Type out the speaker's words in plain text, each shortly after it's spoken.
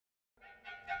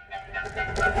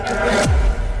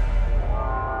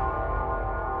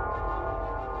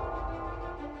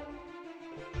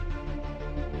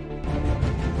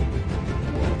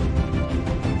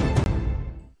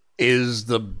Is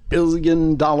the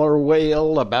billion-dollar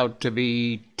whale about to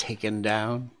be taken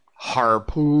down?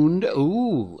 Harpooned?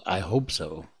 Ooh, I hope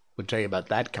so. We'll tell you about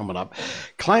that coming up.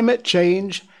 Climate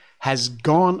change has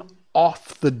gone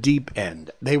off the deep end.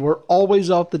 They were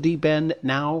always off the deep end.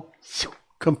 Now,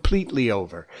 completely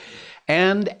over.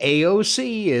 And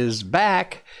AOC is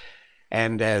back.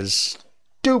 And as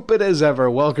stupid as ever,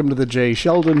 welcome to the Jay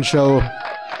Sheldon Show.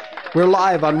 We're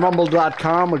live on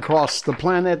rumble.com across the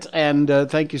planet, and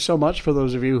thank you so much for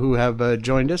those of you who have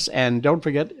joined us. And don't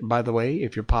forget, by the way,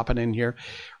 if you're popping in here,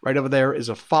 right over there is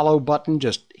a follow button.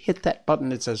 Just hit that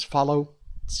button. It says follow.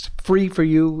 It's free for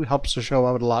you. Helps the show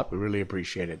out a lot. We really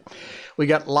appreciate it. We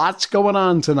got lots going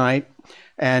on tonight.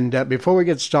 And before we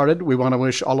get started, we want to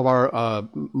wish all of our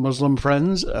Muslim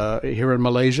friends here in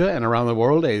Malaysia and around the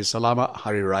world a Selamat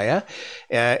Hari Raya.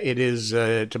 It is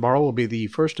tomorrow will be the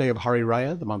first day of Hari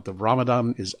Raya. The month of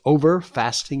Ramadan is over.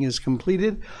 Fasting is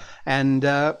completed. And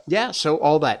so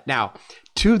all that. Now,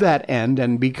 to that end,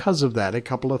 and because of that, a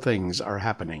couple of things are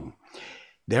happening.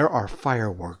 There are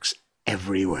fireworks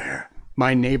everywhere.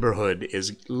 My neighborhood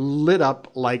is lit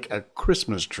up like a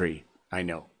Christmas tree. I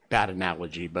know. Bad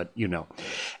analogy, but you know.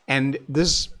 And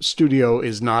this studio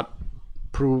is not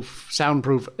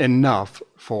soundproof enough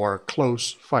for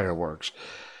close fireworks.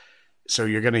 So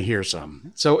you're going to hear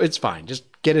some. So it's fine. Just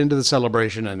get into the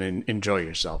celebration and enjoy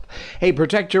yourself. Hey,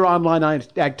 protect your online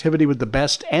activity with the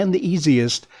best and the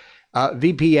easiest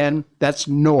VPN. That's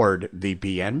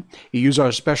NordVPN. You use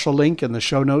our special link in the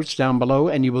show notes down below,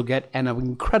 and you will get an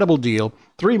incredible deal.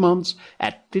 3 months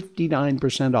at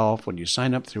 59% off when you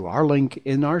sign up through our link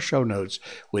in our show notes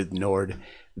with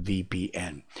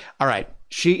NordVPN. All right.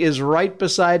 She is right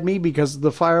beside me because of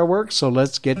the fireworks, so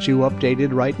let's get you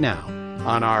updated right now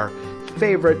on our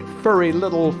favorite furry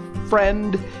little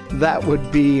friend. That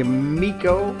would be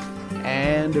Miko.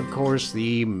 And, of course,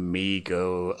 the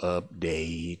Miko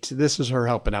update. This is her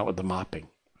helping out with the mopping.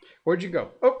 Where'd you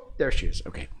go? Oh, there she is.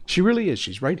 Okay. She really is.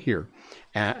 She's right here.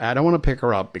 I don't want to pick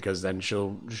her up because then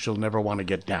she'll never want to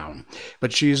get down.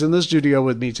 But she's in the studio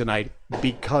with me tonight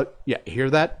because,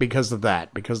 hear that? Because of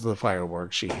the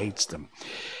fireworks. She hates them.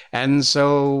 And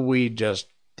so we just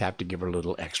have to give her a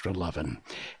little extra loving.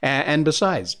 And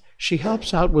besides, she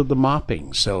helps out with the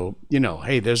mopping. So,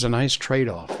 hey, there's a nice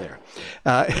trade-off there.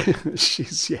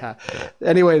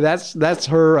 Anyway, that's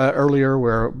her earlier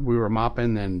where we were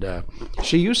mopping. And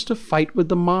she used to fight with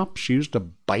the mop. She used to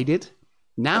bite it.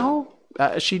 Now,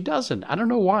 she doesn't. I don't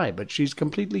know why, but she's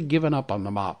completely given up on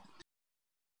the mop.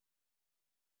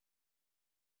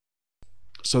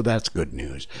 So that's good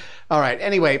news. All right.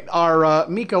 Anyway, our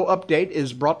Miko update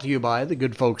is brought to you by the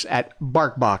good folks at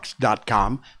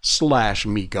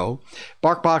BarkBox.com/Miko.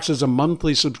 BarkBox is a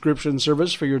monthly subscription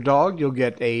service for your dog. You'll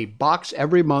get a box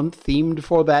every month themed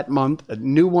for that month, a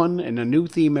new one and a new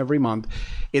theme every month.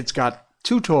 It's got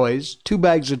 2 toys, 2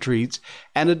 bags of treats,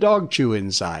 and a dog chew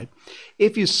inside.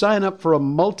 If you sign up for a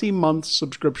multi-month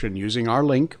subscription using our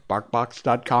link,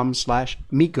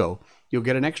 BarkBox.com/Miko, you'll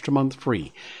get an extra month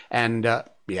free. And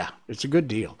it's a good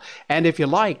deal. And if you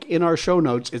like, in our show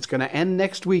notes, it's going to end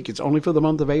next week. It's only for the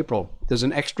month of April. There's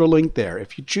an extra link there.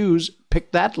 If you choose,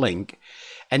 pick that link,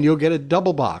 and you'll get a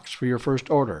double box for your first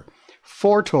order.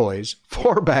 4 toys,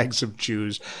 4 bags of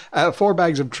chews, 4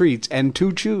 bags of treats, and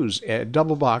 2 chews. A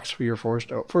double box for your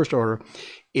first order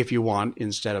if you want,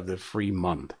 instead of the free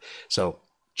month. So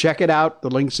check it out. The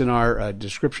link's in our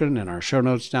description and our show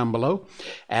notes down below.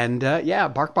 And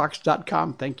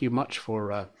BarkBox.com. Thank you much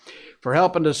for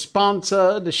helping to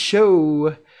sponsor the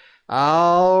show.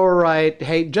 All right.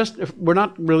 Hey, we're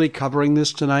not really covering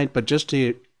this tonight, but just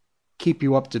to keep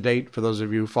you up to date for those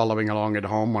of you following along at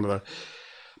home, one of the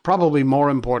probably more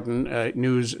important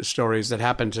news stories that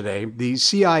happened today, the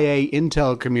CIA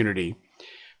intel community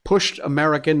pushed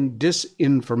American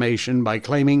disinformation by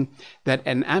claiming that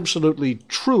an absolutely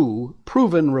true,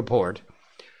 proven report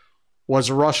was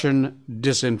Russian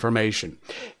disinformation.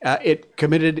 It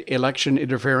committed election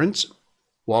interference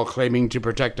while claiming to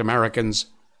protect Americans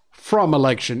from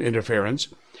election interference.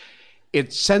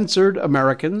 It censored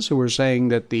Americans who were saying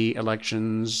that the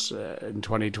elections in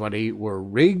 2020 were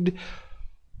rigged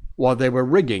while they were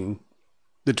rigging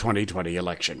the 2020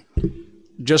 election.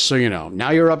 Just so you know. Now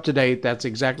you're up to date. That's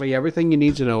exactly everything you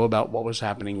need to know about what was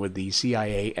happening with the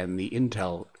CIA and the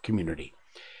intel community.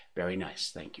 Very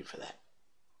nice. Thank you for that.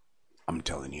 I'm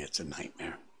telling you, it's a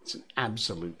nightmare. It's an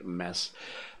absolute mess.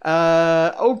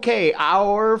 Okay,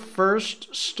 our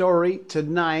first story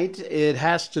tonight, it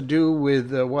has to do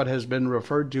with what has been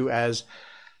referred to as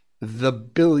the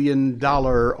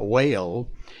billion-dollar whale.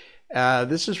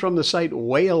 This is from the site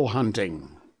Whale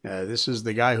Hunting. This is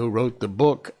the guy who wrote the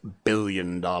book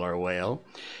Billion-Dollar Whale.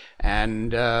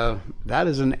 And that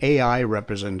is an AI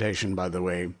representation, by the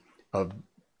way, of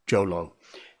Jolo.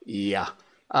 Yeah.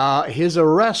 His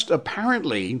arrest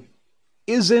apparently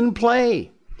is in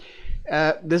play.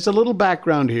 There's a little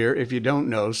background here if you don't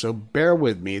know, so bear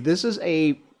with me. This is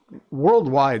a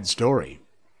worldwide story,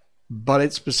 but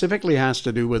it specifically has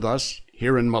to do with us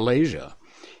here in Malaysia,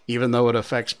 even though it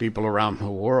affects people around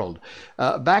the world.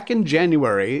 Back in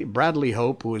January, Bradley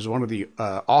Hope, who is one of the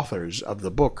authors of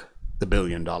the book, The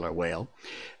Billion-Dollar Whale,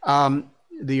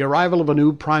 the arrival of a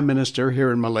new prime minister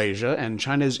here in Malaysia and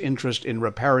China's interest in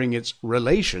repairing its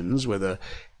relations with a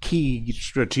key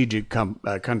strategic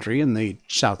country in the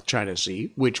South China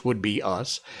Sea, which would be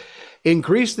us,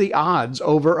 increased the odds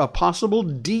over a possible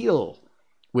deal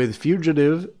with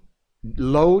fugitive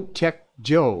Lo Tek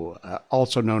Joe,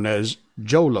 also known as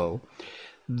Jolo,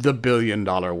 the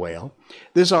billion-dollar whale.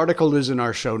 This article is in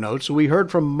our show notes. We heard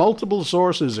from multiple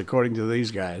sources, according to these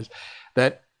guys,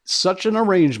 that such an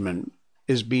arrangement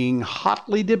is being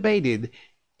hotly debated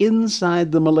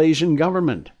inside the Malaysian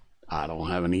government. I don't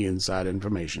have any inside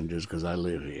information just because I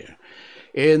live here.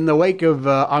 In the wake of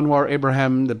Anwar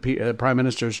Ibrahim, the Prime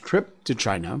Minister's trip to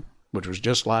China, which was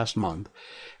just last month,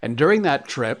 and during that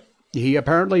trip, he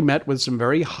apparently met with some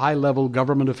very high-level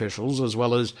government officials as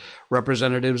well as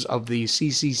representatives of the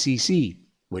CCCC,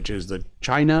 which is the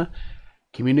China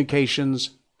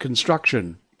Communications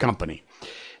Construction Company.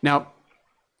 Now,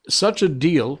 such a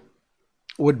deal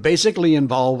would basically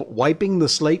involve wiping the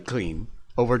slate clean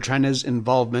over China's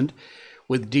involvement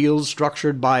with deals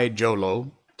structured by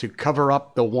Jolo to cover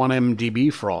up the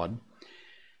 1MDB fraud,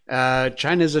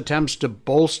 China's attempts to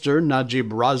bolster Najib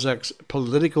Razak's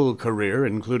political career,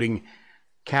 including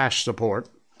cash support,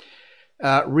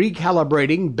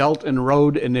 recalibrating Belt and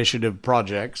Road Initiative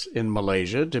projects in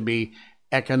Malaysia to be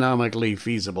economically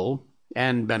feasible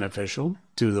and beneficial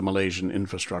to the Malaysian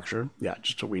infrastructure. Yeah,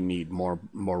 just what we need, more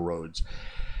roads.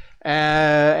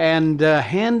 And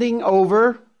handing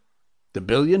over the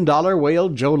billion-dollar whale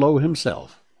Jolo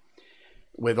himself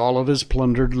with all of his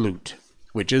plundered loot,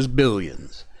 which is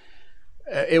billions.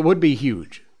 It would be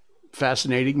huge.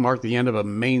 Fascinating, mark the end of a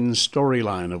main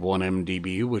storyline of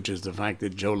 1MDB, which is the fact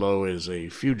that Jolo is a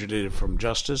fugitive from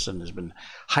justice and has been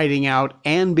hiding out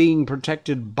and being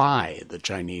protected by the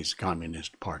Chinese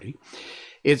Communist Party.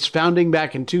 Its founding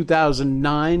back in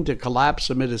 2009 to collapse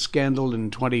amid a scandal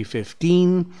in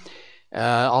 2015.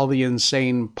 All the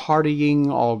insane partying,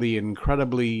 all the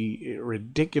incredibly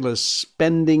ridiculous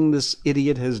spending this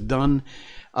idiot has done,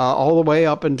 all the way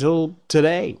up until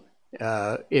today.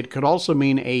 It could also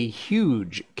mean a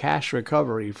huge cash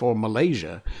recovery for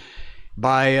Malaysia.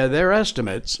 By their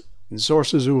estimates, and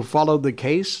sources who followed the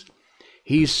case,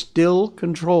 he still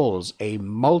controls a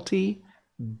multi-billion,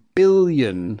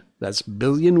 that's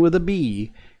billion with a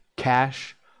B,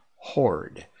 cash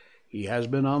hoard. He has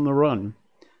been on the run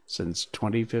since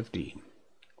 2015.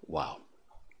 Wow.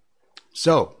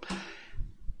 So,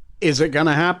 is it going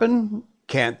to happen?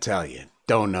 Can't tell you.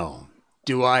 Don't know.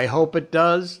 Do I hope it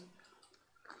does?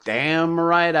 Damn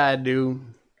right I do.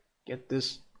 Get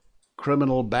this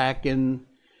criminal back in,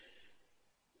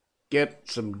 get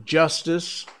some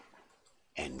justice,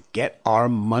 and get our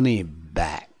money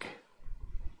back.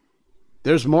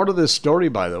 There's more to this story,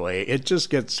 by the way. It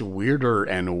just gets weirder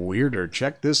and weirder.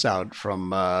 Check this out from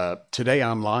Today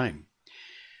Online.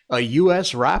 A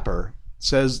U.S. rapper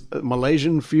says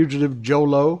Malaysian fugitive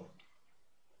Jolo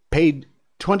paid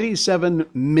 27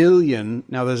 million,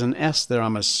 now there's an S there,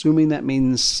 I'm assuming that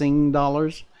means Sing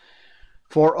dollars,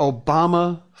 for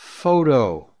Obama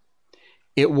photo.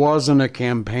 It wasn't a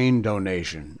campaign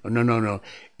donation. No.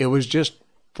 It was just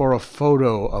for a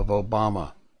photo of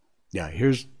Obama. Yeah,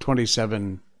 here's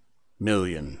 $27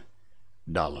 million.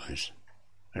 There's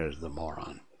the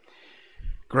moron.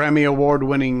 Grammy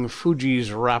Award-winning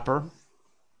Fugees rapper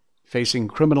facing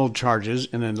criminal charges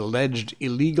in an alleged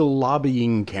illegal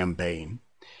lobbying campaign.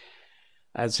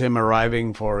 That's him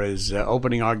arriving for his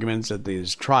opening arguments at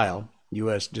his trial,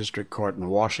 U.S. District Court in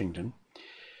Washington.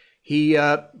 He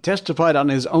testified on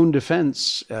his own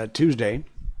defense Tuesday,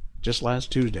 just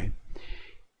last Tuesday,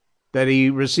 that he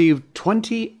received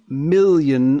 $20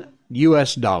 million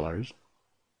US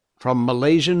from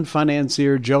Malaysian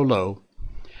financier Jolo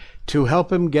to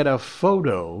help him get a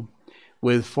photo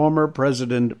with former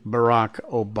President Barack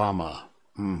Obama.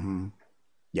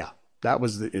 Yeah,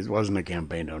 It wasn't a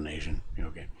campaign donation.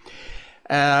 Okay.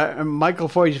 Michael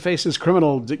Foy faces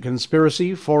criminal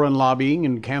conspiracy, foreign lobbying,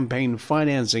 and campaign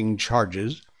financing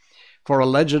charges for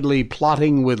allegedly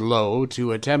plotting with Lowe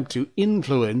to attempt to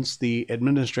influence the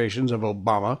administrations of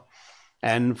Obama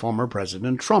and former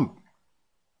President Trump.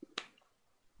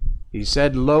 He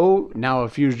said Lowe, now a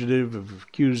fugitive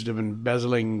accused of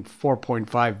embezzling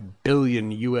 4.5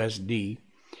 billion USD,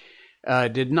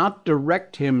 did not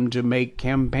direct him to make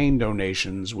campaign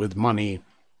donations with money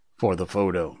for the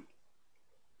photo.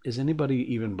 Is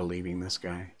anybody even believing this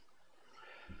guy?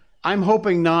 I'm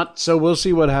hoping not, so we'll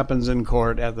see what happens in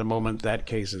court. At the moment, that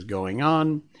case is going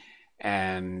on.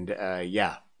 And,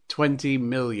 $20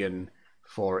 million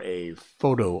for a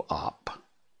photo op.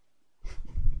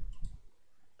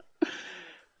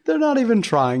 They're not even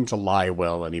trying to lie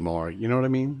well anymore. You know what I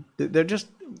mean?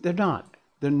 They're not.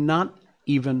 They're not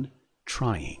even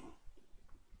trying.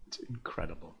 It's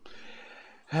incredible.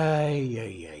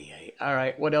 All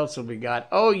right, what else have we got?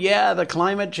 Oh, yeah, the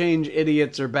climate change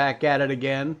idiots are back at it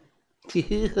again.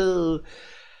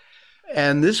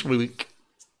 And this week,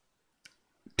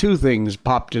 two things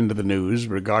popped into the news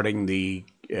regarding the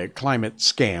climate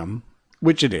scam,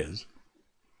 which it is.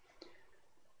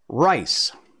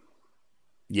 Rice.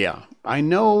 Yeah, I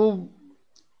know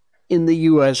in the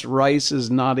U.S., rice is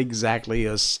not exactly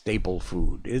a staple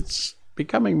food. It's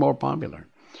becoming more popular.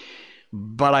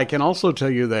 But I can also tell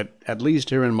you that at least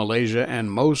here in Malaysia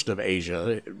and most of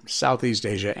Asia, Southeast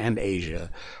Asia and Asia,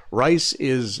 rice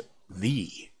is the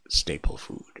staple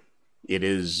food. It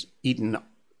is eaten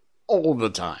all the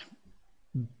time.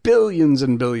 Billions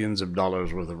and billions of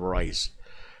dollars worth of rice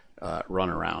run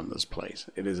around this place.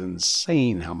 It is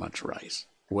insane how much rice.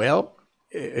 Well,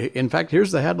 in fact,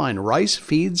 here's the headline. Rice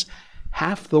feeds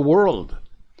half the world.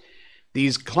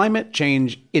 These climate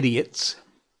change idiots,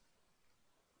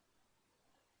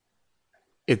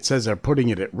 it says, are putting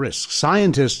it at risk.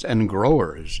 Scientists and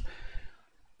growers,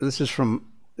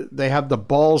 they have the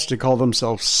balls to call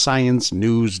themselves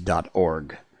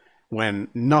sciencenews.org when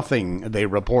nothing they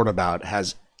report about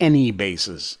has any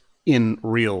basis in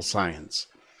real science.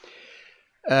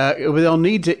 They'll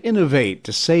need to innovate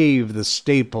to save the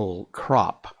staple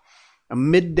crop. A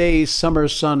midday summer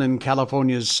sun in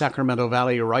California's Sacramento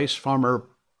Valley, rice farmer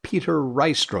Peter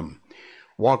Rystrom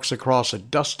walks across a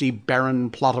dusty, barren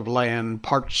plot of land,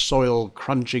 parched soil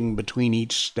crunching between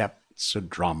each step. It's a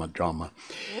drama.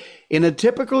 In a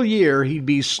typical year, he'd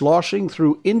be sloshing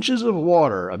through inches of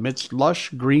water amidst lush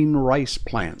green rice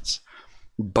plants.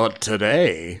 But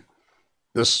today,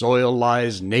 the soil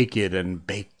lies naked and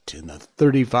baked in the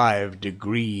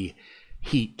 35-degree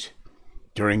heat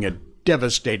during a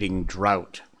devastating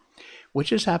drought,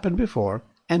 which has happened before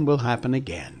and will happen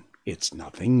again. It's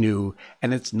nothing new,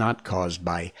 and it's not caused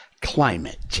by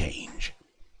climate change.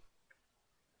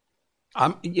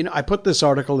 I put this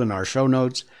article in our show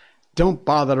notes. Don't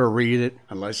bother to read it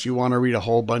unless you want to read a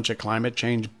whole bunch of climate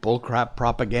change bullcrap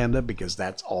propaganda, because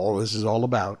that's all this is all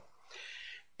about.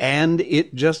 And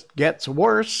it just gets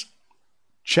worse.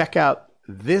 Check out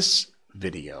this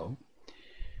video.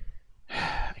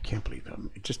 I can't believe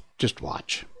it. Just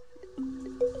watch.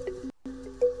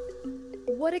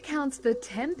 What accounts for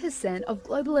 10% of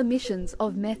global emissions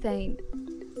of methane?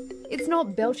 It's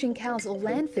not belching cows or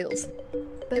landfills,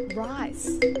 but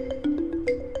rice.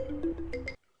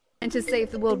 And to see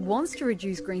if the world wants to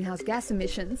reduce greenhouse gas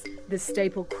emissions, the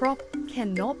staple crop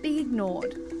cannot be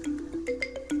ignored.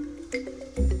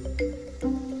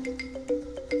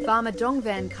 Farmer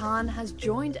Dongvan Khan has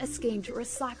joined a scheme to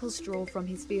recycle straw from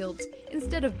his fields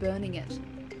instead of burning it.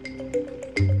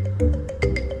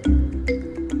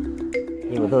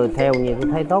 Nhưng mà tôi theo như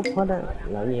tôi thấy tốt hết á,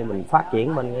 là như mình phát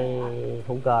triển bên cái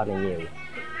hữu cơ này nhiều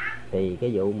thì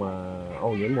cái vụ mà ô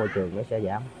nhiễm môi trường nó sẽ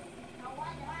giảm.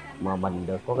 Mà mình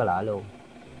được có cái lợi luôn.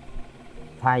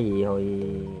 Thay vì hồi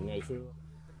ngày xưa.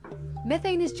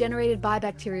 Methane is generated by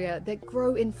bacteria that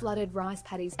grow in flooded rice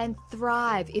paddies and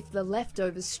thrive if the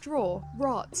leftover straw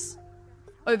rots.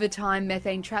 Over time,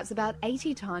 methane traps about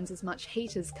 80 times as much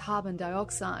heat as carbon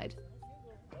dioxide.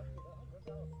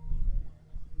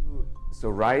 So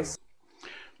rice?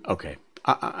 Okay.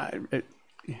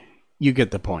 You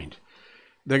get the point.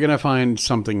 They're going to find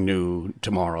something new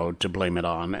tomorrow to blame it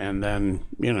on, and then,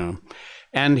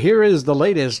 And here is the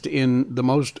latest in the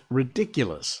most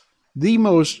ridiculous.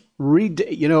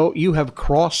 You have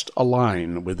crossed a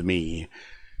line with me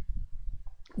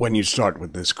when you start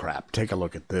with this crap. Take a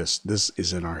look at this. This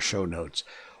is in our show notes.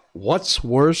 What's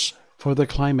worse for the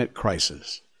climate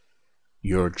crisis?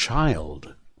 Your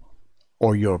child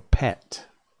or your pet?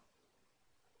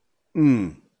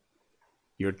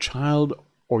 Your child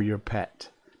or your pet?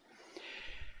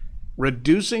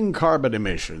 Reducing carbon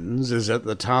emissions is at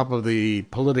the top of the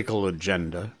political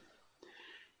agenda,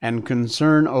 and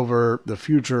concern over the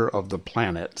future of the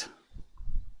planet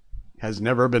has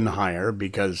never been higher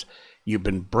because you've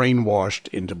been brainwashed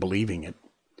into believing it.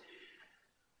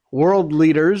 World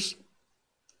leaders,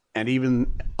 and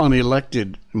even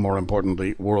unelected, more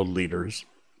importantly, world leaders,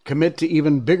 commit to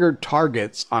even bigger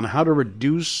targets on how to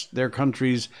reduce their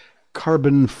country's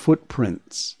carbon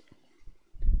footprints.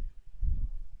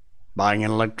 Buying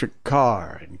an electric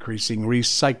car, increasing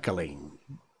recycling,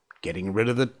 getting rid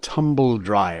of the tumble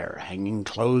dryer, hanging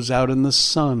clothes out in the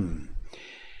sun.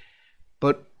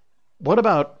 But what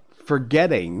about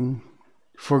forgetting,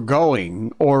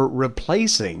 forgoing, or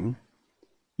replacing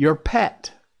your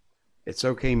pet? It's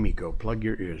okay, Miko. Plug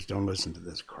your ears. Don't listen to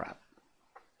this crap.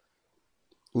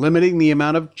 Limiting the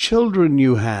amount of children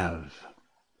you have.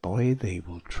 Boy, they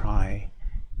will try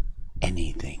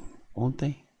anything, won't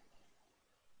they?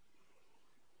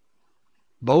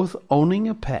 Both owning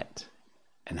a pet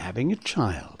and having a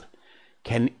child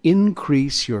can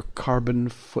increase your carbon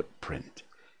footprint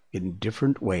in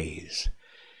different ways.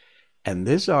 And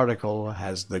this article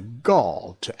has the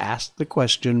gall to ask the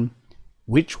question,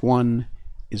 which one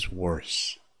is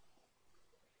worse?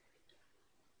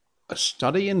 A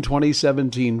study in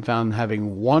 2017 found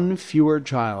having one fewer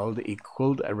child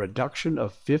equaled a reduction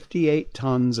of 58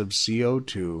 tons of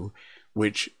CO2,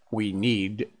 which we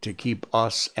need to keep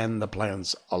us and the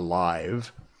plants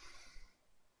alive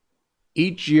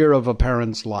each year of a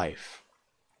parent's life,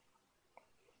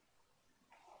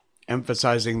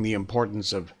 emphasizing the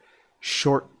importance of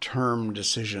short-term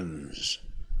decisions.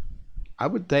 I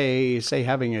would say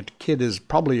having a kid is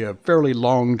probably a fairly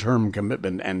long-term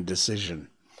commitment and decision.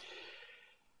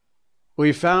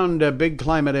 We found a big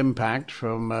climate impact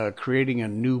from creating a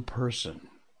new person.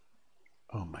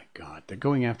 Oh my God, they're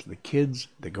going after the kids,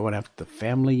 they're going after the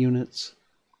family units,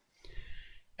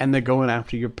 and they're going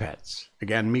after your pets.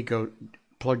 Again, Miko,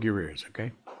 plug your ears,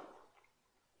 okay?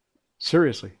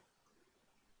 Seriously.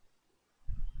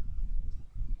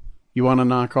 You want to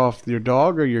knock off your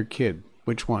dog or your kid?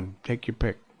 Which one? Take your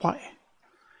pick. Why?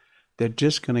 They're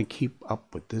just going to keep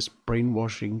up with this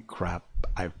brainwashing crap.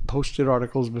 I've posted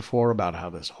articles before about how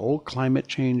this whole climate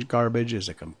change garbage is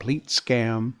a complete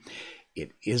scam.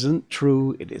 It isn't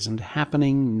true. It isn't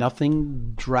happening.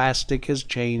 Nothing drastic has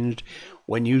changed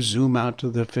when you zoom out to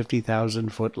the 50,000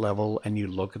 foot level and you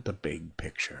look at the big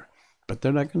picture. But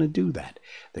they're not going to do that.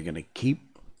 They're going to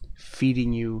keep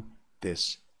feeding you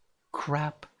this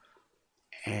crap.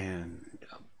 And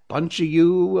a bunch of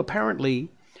you, apparently,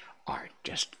 are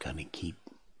just going to keep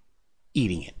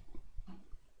eating it.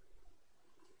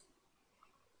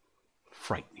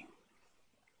 Frightening.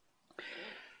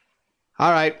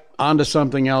 All right, on to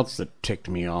something else that ticked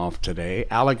me off today.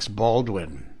 Alex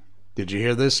Baldwin. Did you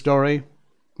hear this story?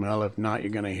 Well, if not,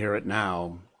 you're going to hear it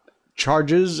now.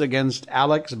 Charges against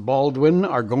Alex Baldwin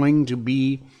are going to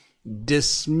be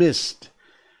dismissed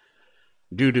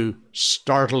due to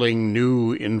startling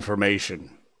new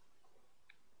information.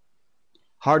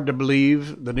 Hard to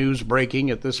believe the news breaking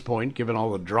at this point, given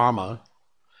all the drama.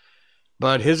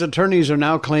 But his attorneys are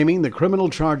now claiming the criminal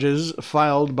charges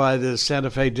filed by the Santa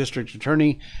Fe District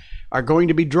Attorney are going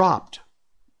to be dropped.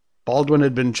 Baldwin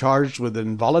had been charged with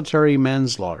involuntary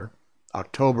manslaughter,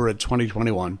 October of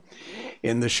 2021,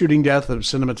 in the shooting death of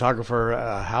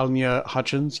cinematographer Halyna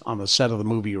Hutchins on the set of the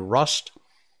movie Rust.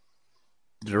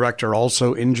 The director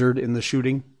also injured in the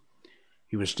shooting.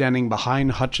 He was standing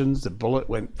behind Hutchins. The bullet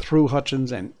went through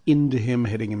Hutchins and into him,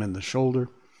 hitting him in the shoulder.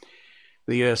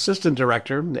 The assistant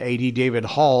director, A.D. David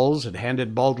Halls, had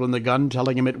handed Baldwin the gun,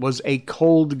 telling him it was a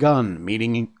cold gun,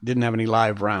 meaning he didn't have any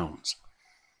live rounds.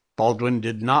 Baldwin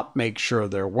did not make sure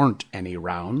there weren't any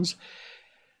rounds.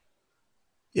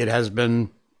 It has been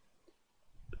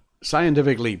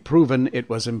scientifically proven it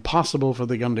was impossible for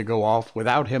the gun to go off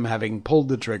without him having pulled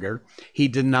the trigger. He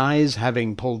denies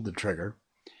having pulled the trigger.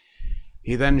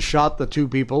 He then shot the two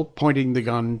people, pointing the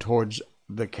gun towards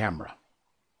the camera.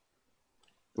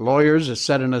 Lawyers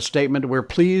said in a statement, "We're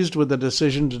pleased with the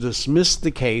decision to dismiss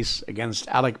the case against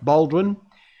Alec Baldwin,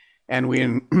 and we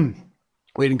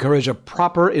encourage a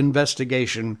proper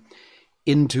investigation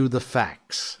into the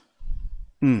facts."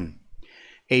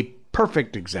 A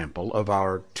perfect example of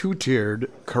our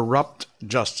two-tiered, corrupt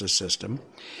justice system.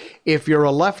 If you're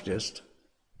a leftist,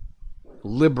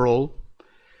 liberal,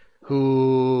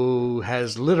 who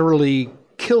has literally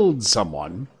killed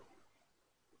someone,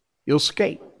 you'll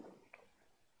skate.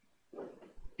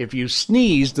 If you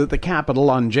sneezed at the Capitol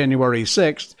on January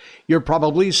 6th, you're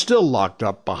probably still locked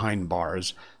up behind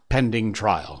bars, pending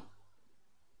trial.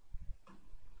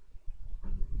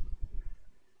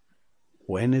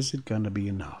 when is it going to be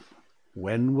enough?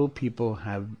 When will people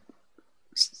have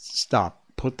stop,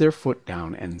 put their foot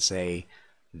down and say,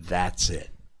 that's it.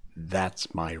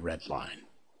 That's my red line.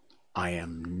 I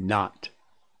am not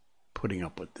putting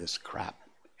up with this crap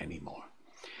anymore.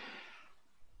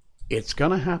 It's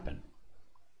going to happen.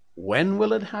 When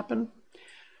will it happen?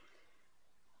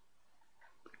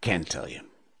 Can't tell you.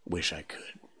 Wish I could.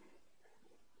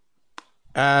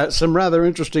 Some rather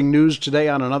interesting news today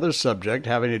on another subject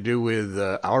having to do with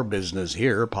our business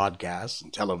here, podcasts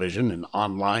and television and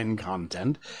online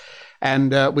content.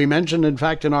 And we mentioned, in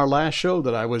fact, in our last show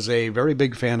that I was a very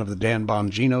big fan of the Dan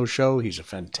Bongino show. He's a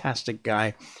fantastic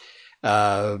guy.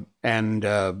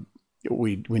 And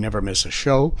we never miss a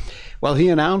show. Well, he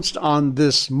announced on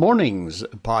this morning's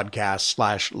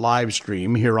podcast / live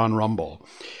stream here on Rumble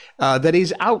that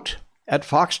he's out at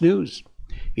Fox News.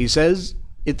 He says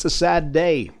it's a sad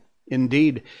day.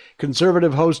 Indeed,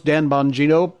 conservative host Dan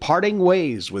Bongino parting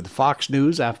ways with Fox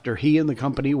News after he and the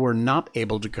company were not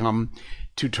able to come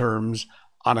to terms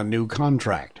on a new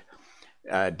contract.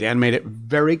 Dan made it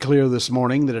very clear this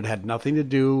morning that it had nothing to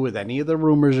do with any of the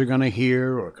rumors you're going to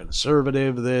hear, or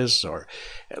conservative this, or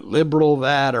liberal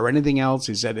that, or anything else.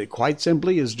 He said it quite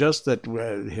simply is just that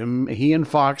he and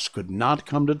Fox could not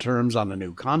come to terms on a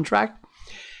new contract,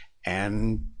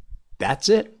 and that's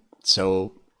it.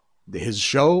 So his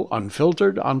show,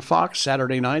 Unfiltered, on Fox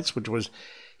Saturday nights, which was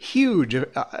huge,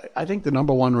 I think the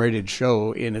number one rated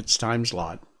show in its time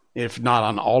slot, if not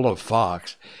on all of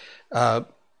Fox,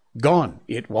 gone.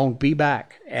 It won't be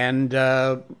back. And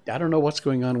I don't know what's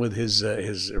going on with his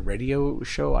radio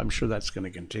show. I'm sure that's going to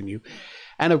continue.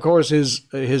 And of course, his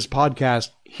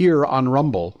podcast here on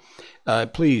Rumble.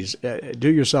 Please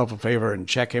do yourself a favor and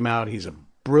check him out. He's a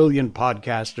brilliant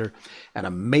podcaster, an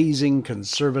amazing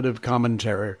conservative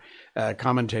commentator,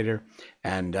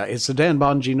 and it's the Dan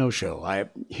Bongino Show.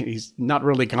 He's not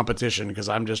really competition because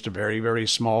I'm just a very, very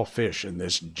small fish in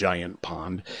this giant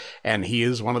pond, and he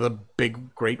is one of the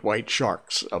big great white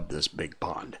sharks of this big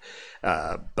pond.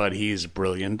 But he's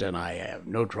brilliant, and I have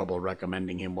no trouble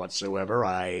recommending him whatsoever.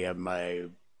 I am a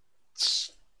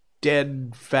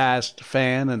steadfast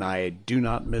fan, and I do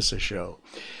not miss a show.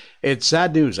 It's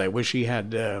sad news. I wish he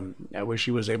had. I wish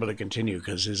he was able to continue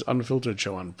because his Unfiltered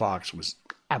show on Fox was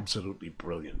absolutely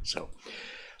brilliant. So,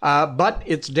 but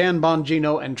it's Dan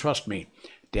Bongino, and trust me,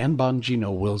 Dan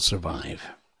Bongino will survive.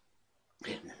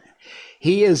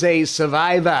 He is a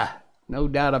survivor, no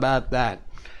doubt about that.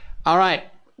 All right,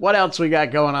 what else we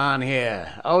got going on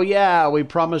here? Oh yeah, we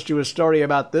promised you a story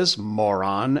about this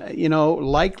moron. You know,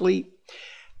 likely,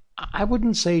 I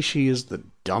wouldn't say she is the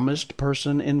dumbest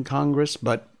person in Congress,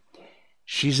 but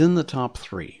she's in the top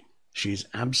 3. She's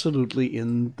absolutely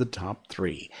in the top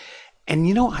 3. And,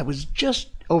 you know, I was just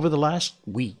over the last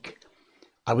week,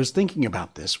 I was thinking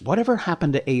about this. Whatever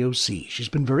happened to AOC? She's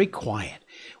been very quiet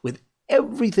with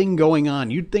everything going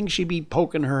on. You'd think she'd be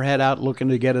poking her head out looking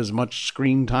to get as much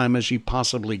screen time as she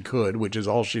possibly could, which is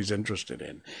all she's interested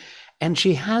in. And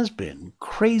she has been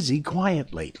crazy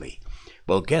quiet lately.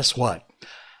 Well, guess what?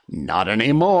 Not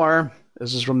anymore.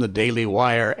 This is from the Daily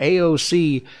Wire.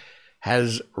 AOC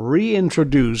has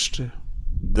reintroduced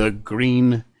the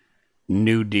Green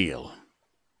New Deal.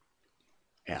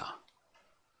 Yeah.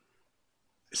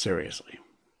 Seriously.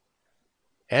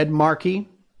 Ed Markey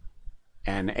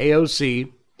and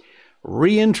AOC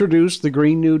reintroduced the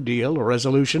Green New Deal, a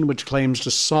resolution which claims to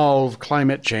solve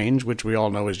climate change, which we all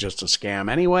know is just a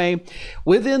scam anyway,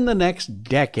 within the next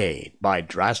decade by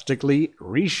drastically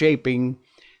reshaping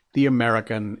the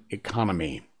American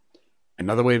economy.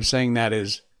 Another way of saying that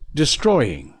is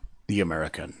destroying the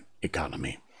American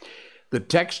economy. The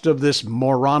text of this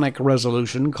moronic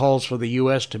resolution calls for the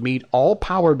U.S. to meet all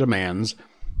power demands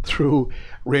through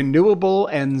renewable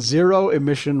and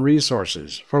zero-emission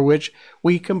resources, for which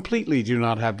we completely do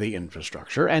not have the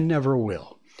infrastructure and never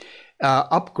will.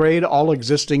 Upgrade all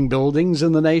existing buildings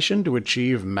in the nation to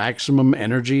achieve maximum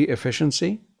energy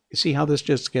efficiency. You see how this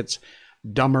just gets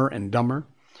dumber and dumber?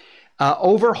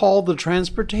 Overhaul the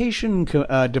transportation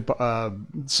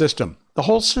system, the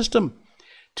whole system,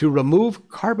 to remove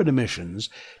carbon emissions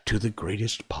to the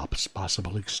greatest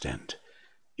possible extent.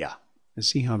 Yeah, and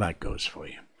see how that goes for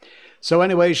you. So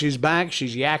anyway, she's back.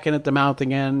 She's yakking at the mouth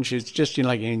again. She's just, you know,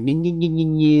 like, and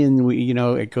you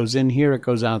know, it goes in here, it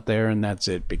goes out there, and that's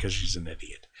it, because she's an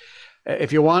idiot.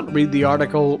 If you want, read the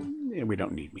article. We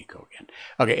don't need Miko again.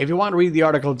 Okay, if you want to read the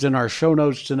article, it's in our show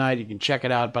notes tonight. You can check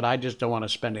it out, but I just don't want to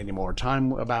spend any more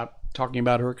time about talking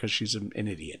about her because she's an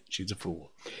idiot. She's a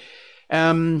fool.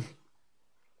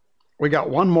 We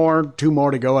got two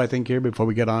more to go, I think, here before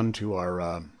we get on to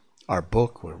our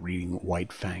book. We're reading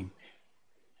White Fang.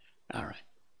 All right.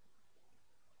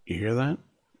 You hear that?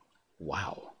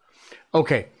 Wow.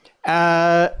 Okay.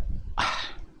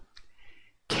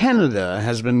 Canada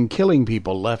has been killing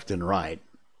people left and right.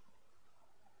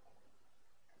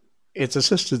 It's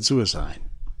assisted suicide.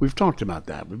 We've talked about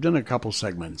that. We've done a couple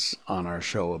segments on our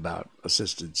show about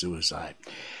assisted suicide.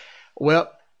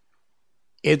 Well,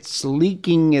 it's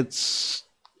leaking its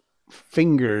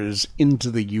fingers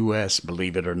into the U.S.,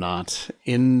 believe it or not.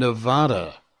 In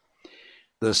Nevada,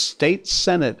 the state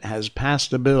Senate has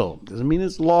passed a bill. Doesn't mean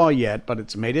it's law yet, but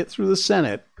it's made it through the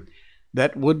Senate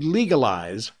that would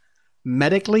legalize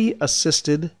medically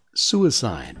assisted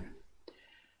suicide.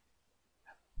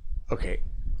 Okay,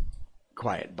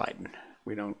 quiet, Biden.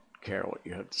 We don't care what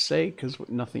you have to say because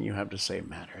nothing you have to say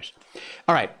matters.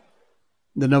 All right.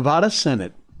 The Nevada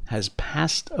Senate has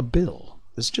passed a bill.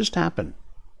 This just happened.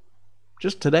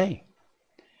 Just today.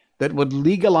 That would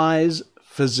legalize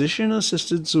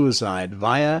physician-assisted suicide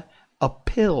via a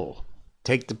pill.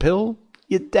 Take the pill,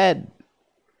 you're dead.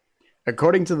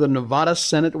 According to the Nevada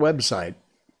Senate website,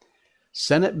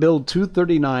 Senate Bill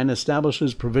 239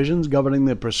 establishes provisions governing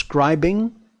the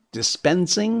prescribing,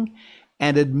 dispensing,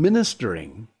 and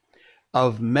administering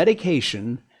of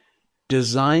medication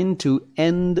designed to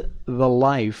end the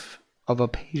life of a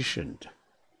patient.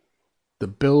 The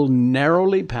bill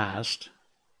narrowly passed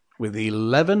with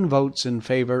 11 votes in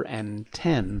favor and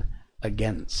 10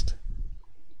 against.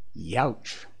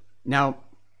 Youch. Now,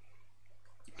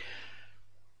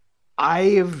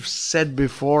 I've said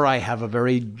before I have a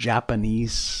very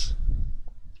Japanese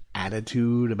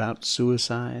attitude about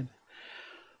suicide.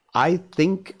 I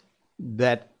think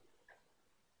that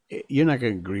you're not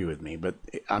going to agree with me, but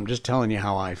I'm just telling you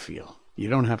how I feel. You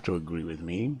don't have to agree with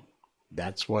me.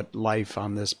 That's what life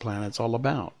on this planet's all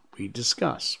about. We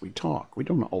discuss, we talk. We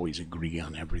don't always agree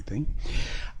on everything.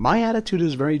 My attitude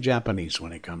is very Japanese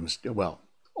when it comes to, well,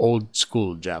 old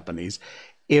school Japanese.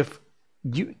 If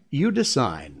you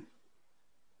decide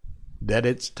that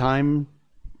it's time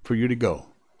for you to go,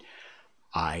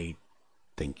 I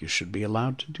think you should be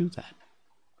allowed to do that.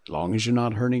 As long as you're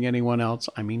not hurting anyone else.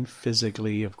 I mean,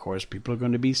 physically, of course, people are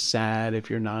going to be sad if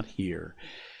you're not here.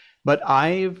 But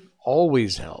I've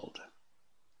always held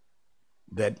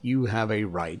that you have a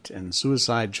right, and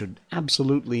suicide should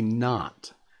absolutely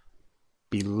not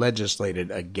be legislated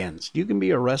against. You can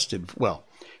be arrested, well,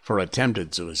 for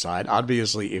attempted suicide.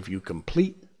 Obviously, if you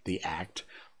complete the act,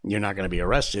 you're not going to be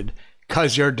arrested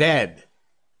because you're dead.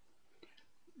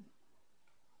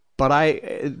 But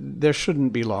there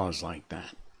shouldn't be laws like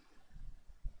that.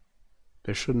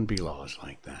 There shouldn't be laws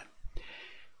like that.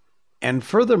 And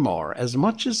furthermore, as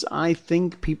much as I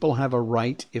think people have a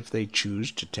right if they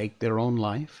choose to take their own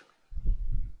life,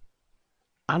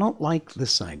 I don't like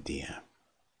this idea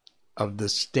of the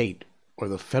state or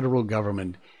the federal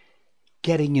government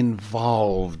getting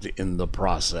involved in the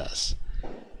process.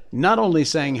 Not only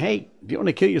saying, hey, if you want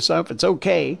to kill yourself, it's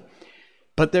okay,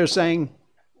 but they're saying,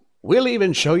 we'll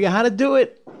even show you how to do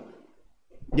it.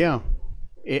 Yeah.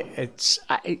 It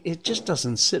just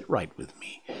doesn't sit right with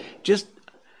me. Just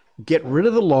get rid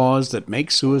of the laws that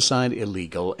make suicide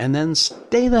illegal and then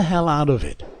stay the hell out of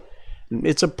it.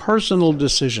 It's a personal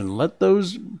decision. Let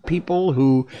those people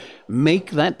who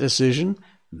make that decision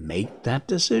make that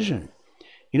decision.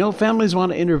 You know, families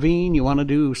want to intervene. You want to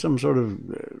do some sort of,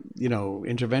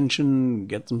 intervention,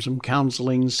 get them some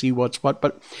counseling, see what's what.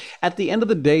 But at the end of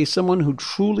the day, someone who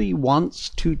truly wants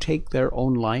to take their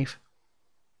own life,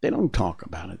 they don't talk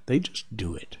about it. They just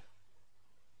do it.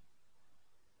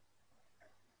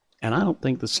 And I don't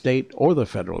think the state or the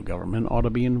federal government ought to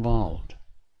be involved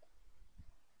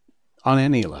on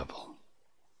any level.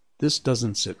 This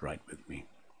doesn't sit right with me.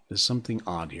 There's something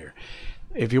odd here.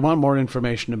 If you want more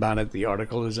information about it, the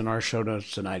article is in our show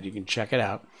notes tonight. You can check it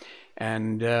out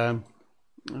and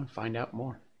find out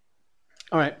more.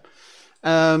 All right.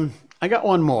 I got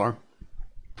one more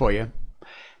for you.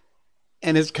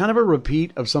 And it's kind of a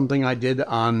repeat of something I did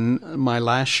on my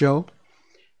last show.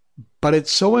 But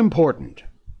it's so important.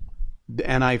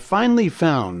 And I finally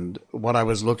found what I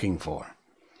was looking for.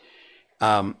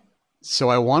 So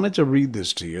I wanted to read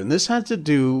this to you. And this had to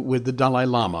do with the Dalai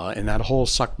Lama and that whole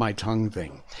suck my tongue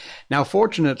thing. Now,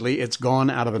 fortunately, it's gone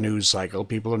out of the news cycle.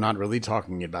 People are not really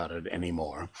talking about it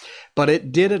anymore. But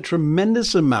it did a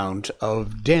tremendous amount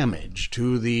of damage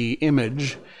to the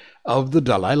image of the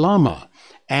Dalai Lama.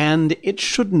 And it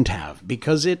shouldn't have,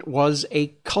 because it was a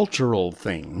cultural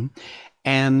thing.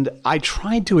 And I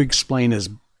tried to explain as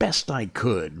best I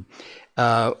could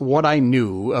what I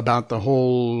knew about the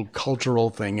whole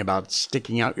cultural thing about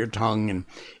sticking out your tongue and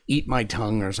eat my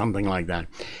tongue or something like that.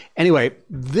 Anyway,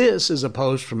 this is a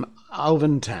post from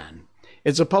Alvin Tan.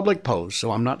 It's a public post,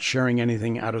 so I'm not sharing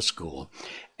anything out of school.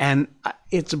 And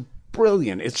it's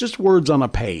brilliant. It's just words on a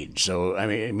page. So,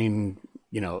 I mean,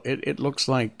 it looks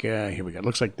like, here we go. It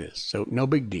looks like this. So no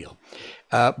big deal.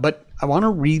 But I want to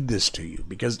read this to you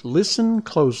because listen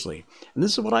closely. And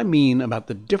this is what I mean about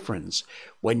the difference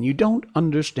when you don't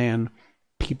understand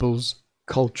people's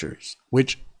cultures,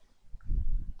 which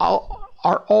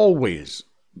are always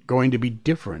going to be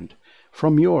different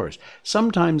from yours,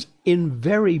 sometimes in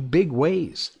very big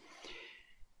ways.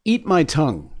 Eat my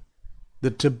tongue, the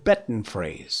Tibetan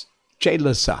phrase,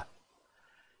 Chelasa.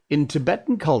 In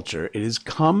Tibetan culture, it is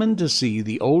common to see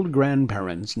the old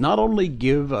grandparents not only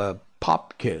give a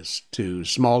pop kiss to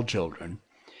small children,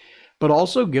 but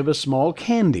also give a small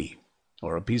candy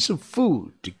or a piece of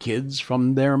food to kids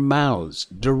from their mouths,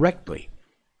 directly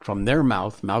from their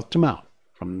mouth to mouth,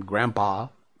 from grandpa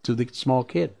to the small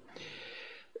kid.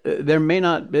 It may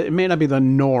not be the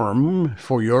norm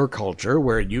for your culture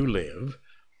where you live,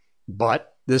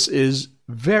 but this is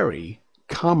very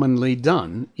commonly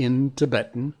done in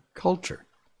Tibetan culture.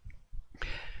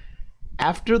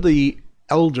 After the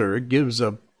elder gives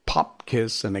a pop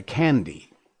kiss and a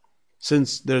candy,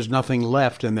 since there's nothing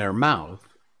left in their mouth,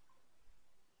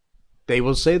 they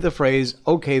will say the phrase,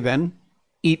 "Okay then,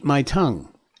 eat my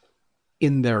tongue,"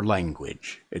 in their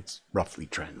language. It's roughly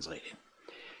translated.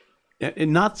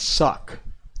 And not suck.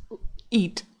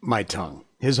 Eat my tongue.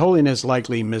 His Holiness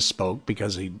likely misspoke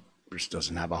because he just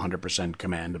doesn't have 100%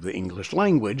 command of the English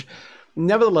language.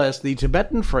 Nevertheless, the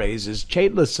Tibetan phrase is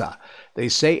Chelasa. They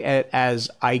say it as,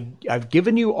 I've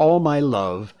given you all my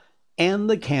love and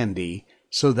the candy,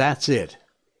 so that's it.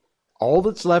 All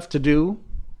that's left to do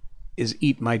is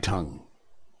eat my tongue.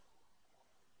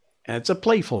 And it's a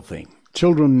playful thing.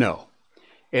 Children know.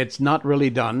 It's not really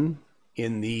done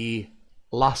in the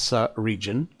Lhasa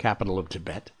region, capital of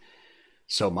Tibet,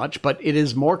 so much, but it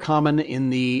is more common in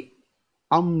the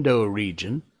Amdo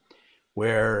region,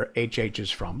 where HH is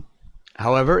from.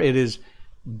 However, it is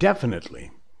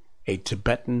definitely a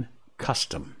Tibetan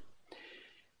custom.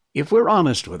 If we're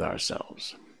honest with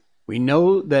ourselves, we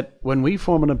know that when we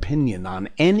form an opinion on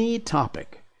any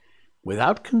topic,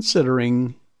 without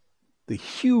considering the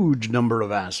huge number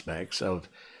of aspects of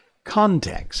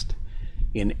context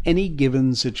in any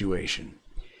given situation,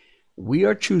 we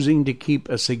are choosing to keep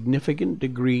a significant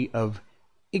degree of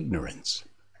ignorance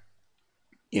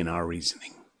in our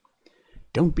reasoning.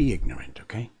 Don't be ignorant,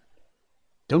 okay?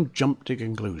 Don't jump to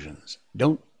conclusions.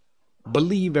 Don't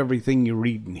believe everything you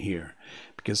read and hear,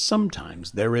 because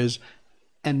sometimes there is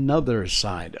another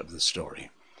side of the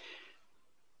story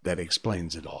that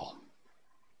explains it all.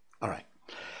 All right.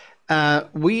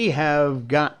 We have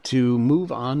got to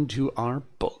move on to our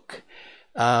book.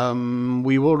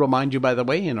 We will remind you, by the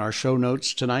way, in our show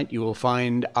notes tonight, you will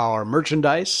find our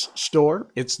merchandise store.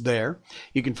 It's there.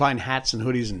 You can find hats and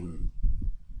hoodies and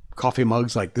coffee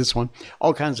mugs like this one.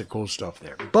 All kinds of cool stuff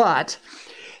there. But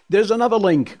there's another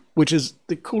link, which is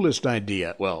the coolest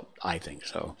idea. Well, I think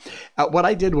so. What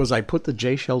I did was I put the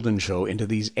Jay Sheldon Show into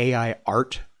these AI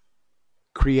art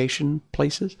creation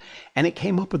places, and it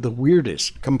came up with the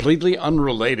weirdest, completely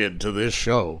unrelated to this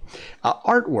show,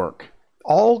 artwork.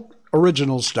 All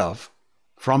original stuff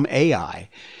from AI.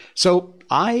 So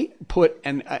I put,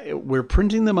 and we're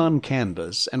printing them on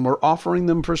canvas, and we're offering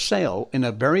them for sale in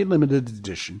a very limited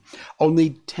edition.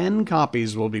 Only 10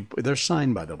 copies will be, they're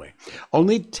signed, by the way.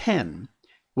 Only 10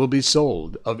 will be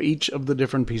sold of each of the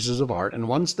different pieces of art. And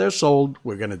once they're sold,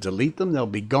 we're going to delete them. They'll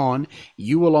be gone.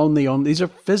 You will only own, these are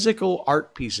physical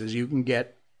art pieces you can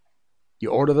get. You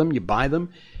order them, you buy them.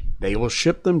 They will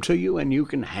ship them to you, and you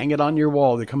can hang it on your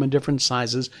wall. They come in different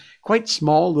sizes, quite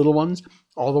small little ones,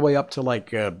 all the way up to like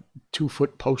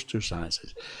 2-foot poster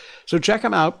sizes. So check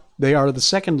them out. They are the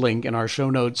second link in our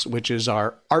show notes, which is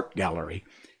our art gallery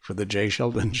for the Jay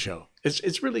Sheldon Show.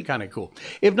 It's really kind of cool.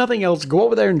 If nothing else, go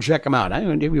over there and check them out. I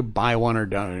don't know if you buy one or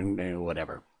don't,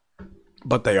 whatever.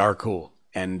 But they are cool.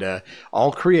 And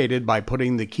all created by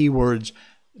putting the keywords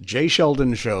Jay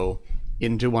Sheldon Show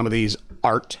into one of these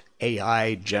art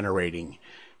AI generating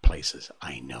places.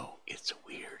 I know, it's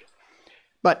weird.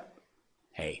 But,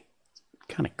 hey,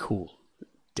 kind of cool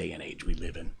day and age we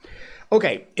live in.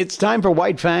 Okay, it's time for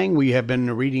White Fang. We have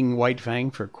been reading White Fang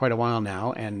for quite a while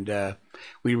now, and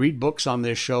we read books on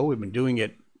this show. We've been doing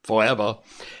it forever.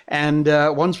 And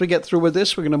once we get through with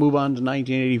this, we're going to move on to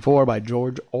 1984 by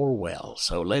George Orwell.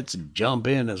 So let's jump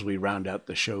in as we round out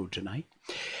the show tonight.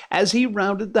 As he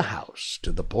rounded the house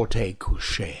to the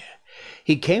porte-cochere,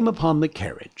 he came upon the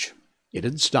carriage. It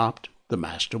had stopped, the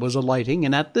master was alighting,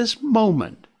 and at this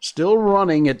moment, still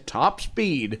running at top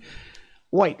speed,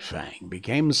 White Fang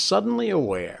became suddenly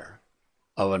aware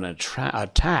of an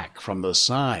attack from the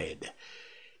side.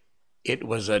 It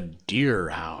was a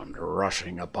deerhound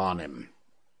rushing upon him.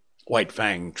 White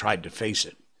Fang tried to face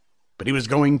it, but he was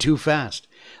going too fast.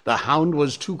 The hound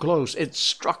was too close. It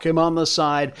struck him on the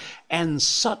side, and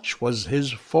such was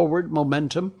his forward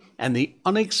momentum and the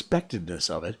unexpectedness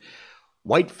of it,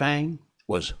 White Fang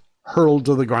was hurled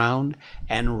to the ground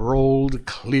and rolled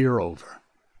clear over.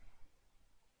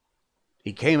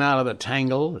 He came out of the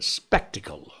tangle, a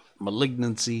spectacle of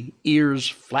malignancy, ears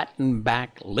flattened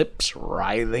back, lips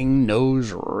writhing,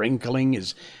 nose wrinkling,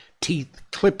 his teeth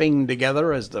clipping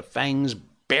together as the fangs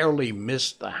barely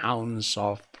missed the hound's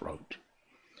soft throat.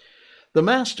 The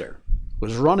master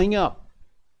was running up,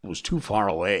 was too far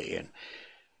away, and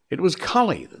it was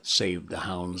Collie that saved the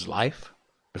hound's life.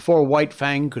 Before White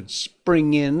Fang could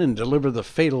spring in and deliver the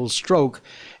fatal stroke,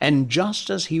 and just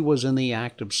as he was in the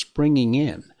act of springing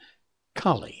in,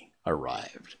 Collie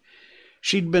arrived.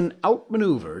 She'd been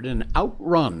outmaneuvered and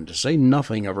outrun, to say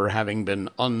nothing of her having been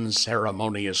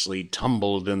unceremoniously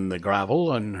tumbled in the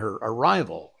gravel, and her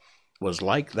arrival was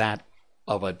like that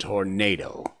of a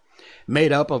tornado,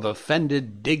 made up of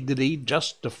offended dignity,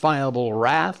 justifiable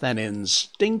wrath, and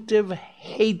instinctive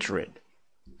hatred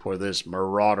for this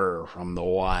marauder from the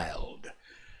wild.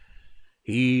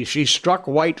 She struck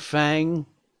White Fang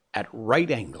at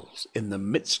right angles in the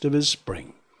midst of his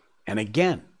spring, and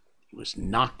again he was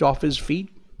knocked off his feet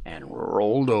and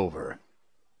rolled over.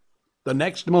 The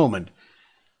next moment,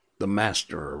 the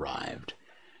master arrived,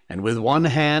 and with one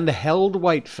hand held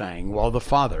White Fang while the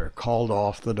father called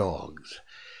off the dogs.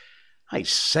 "I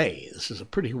say, this is a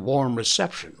pretty warm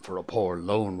reception for a poor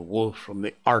lone wolf from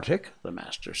the Arctic," the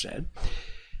master said,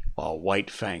 while White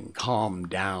Fang calmed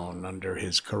down under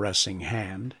his caressing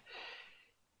hand.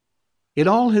 In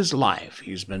all his life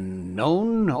he's been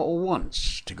known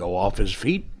once to go off his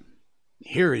feet.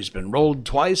 Here he's been rolled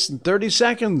twice in 30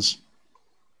 seconds.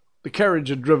 The carriage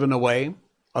had driven away.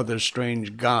 Other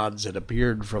strange gods had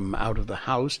appeared from out of the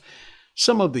house.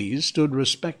 Some of these stood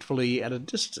respectfully at a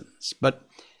distance, but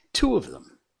 2 of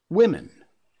them, women,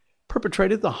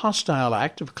 perpetrated the hostile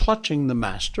act of clutching the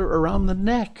master around the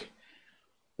neck.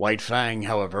 White Fang,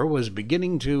 however, was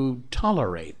beginning to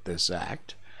tolerate this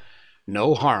act.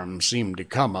 No harm seemed to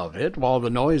come of it, while the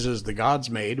noises the gods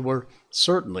made were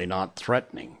certainly not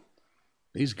threatening.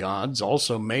 These gods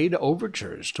also made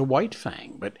overtures to White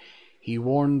Fang, but he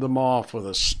warned them off with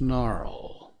a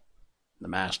snarl. The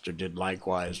master did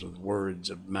likewise with words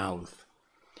of mouth.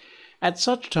 At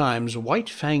such times White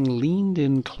Fang leaned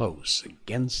in close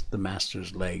against the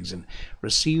master's legs and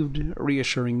received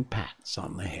reassuring pats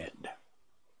on the head.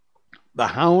 The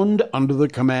hound, under the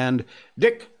command,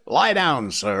 "Dick, lie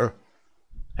down, sir,"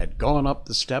 had gone up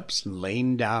the steps and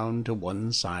lain down to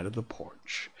one side of the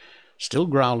porch, still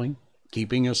growling,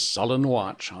 keeping a sullen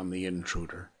watch on the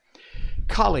intruder.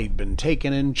 Collie'd been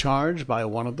taken in charge by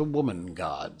one of the woman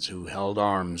gods, who held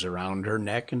arms around her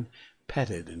neck and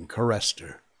petted and caressed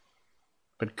her.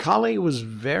 But Collie was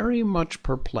very much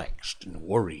perplexed and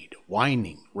worried,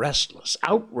 whining, restless,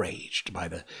 outraged by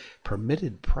the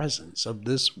permitted presence of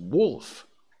this wolf,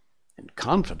 and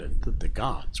confident that the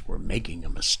gods were making a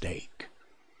mistake.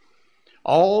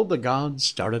 All the gods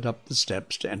started up the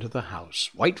steps to enter the house.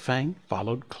 White Fang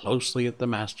followed closely at the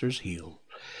master's heel.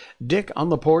 Dick on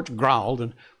the porch growled,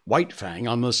 and White Fang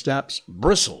on the steps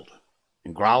bristled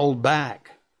and growled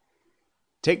back.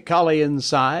 "Take Collie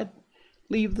inside.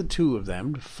 Leave the 2 of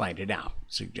them to fight it out,"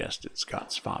 suggested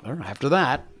Scott's father. "After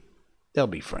that, they'll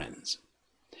be friends."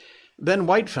 "Then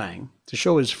White Fang, to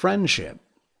show his friendship,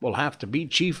 will have to be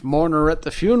chief mourner at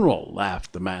the funeral,"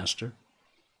 laughed the master.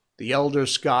 The elder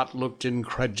Scott looked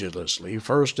incredulously,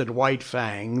 first at White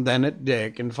Fang, then at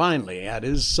Dick, and finally at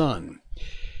his son.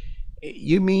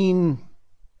 "You mean—"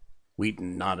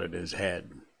 Wheaton nodded his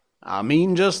head. "I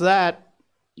mean just that.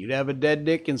 You'd have a dead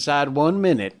Dick inside 1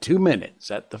 minute, 2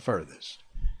 minutes at the furthest."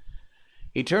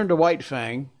 He turned to White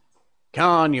Fang. "Come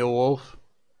on, you wolf.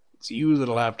 It's you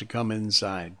that'll have to come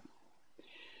inside."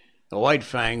 The White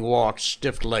Fang walked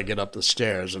stiff-legged up the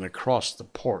stairs and across the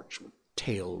porch, with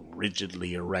tail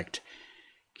rigidly erect,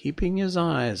 keeping his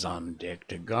eyes on Dick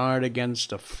to guard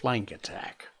against a flank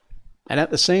attack, and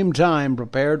at the same time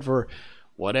prepared for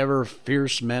whatever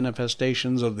fierce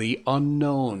manifestations of the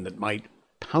unknown that might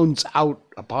pounce out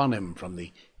upon him from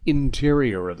the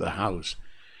interior of the house.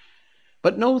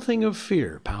 But no thing of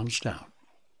fear pounced out.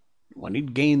 When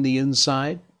he'd gained the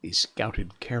inside, he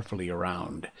scouted carefully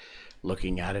around,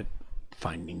 looking at it,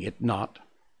 finding it not.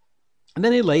 And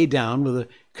then he lay down with a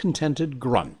contented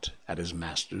grunt at his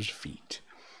master's feet,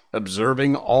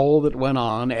 observing all that went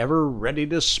on, ever ready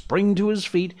to spring to his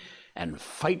feet and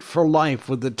fight for life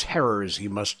with the terrors he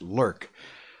must lurk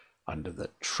under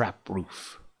the trap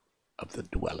roof of the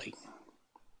dwelling.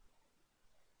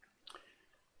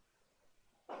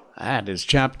 That is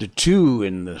chapter 2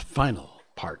 in the final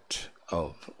part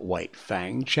of White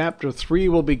Fang. Chapter 3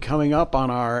 will be coming up on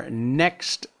our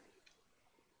next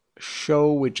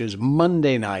show, which is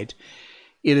Monday night.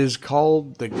 It is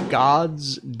called The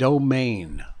God's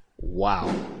Domain.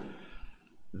 Wow.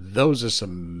 Those are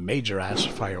some major-ass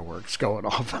fireworks going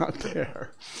off out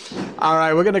there. All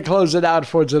right, we're going to close it out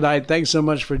for tonight. Thanks so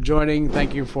much for joining.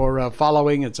 Thank you for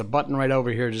following. It's a button right over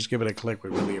here. Just give it a click. We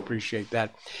really appreciate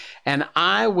that. And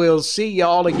I will see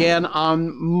y'all again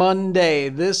on Monday.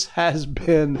 This has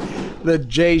been the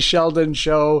Jay Sheldon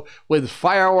Show with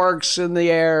fireworks in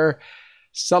the air.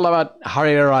 Salamat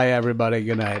Hari Raya, everybody.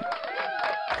 Good night.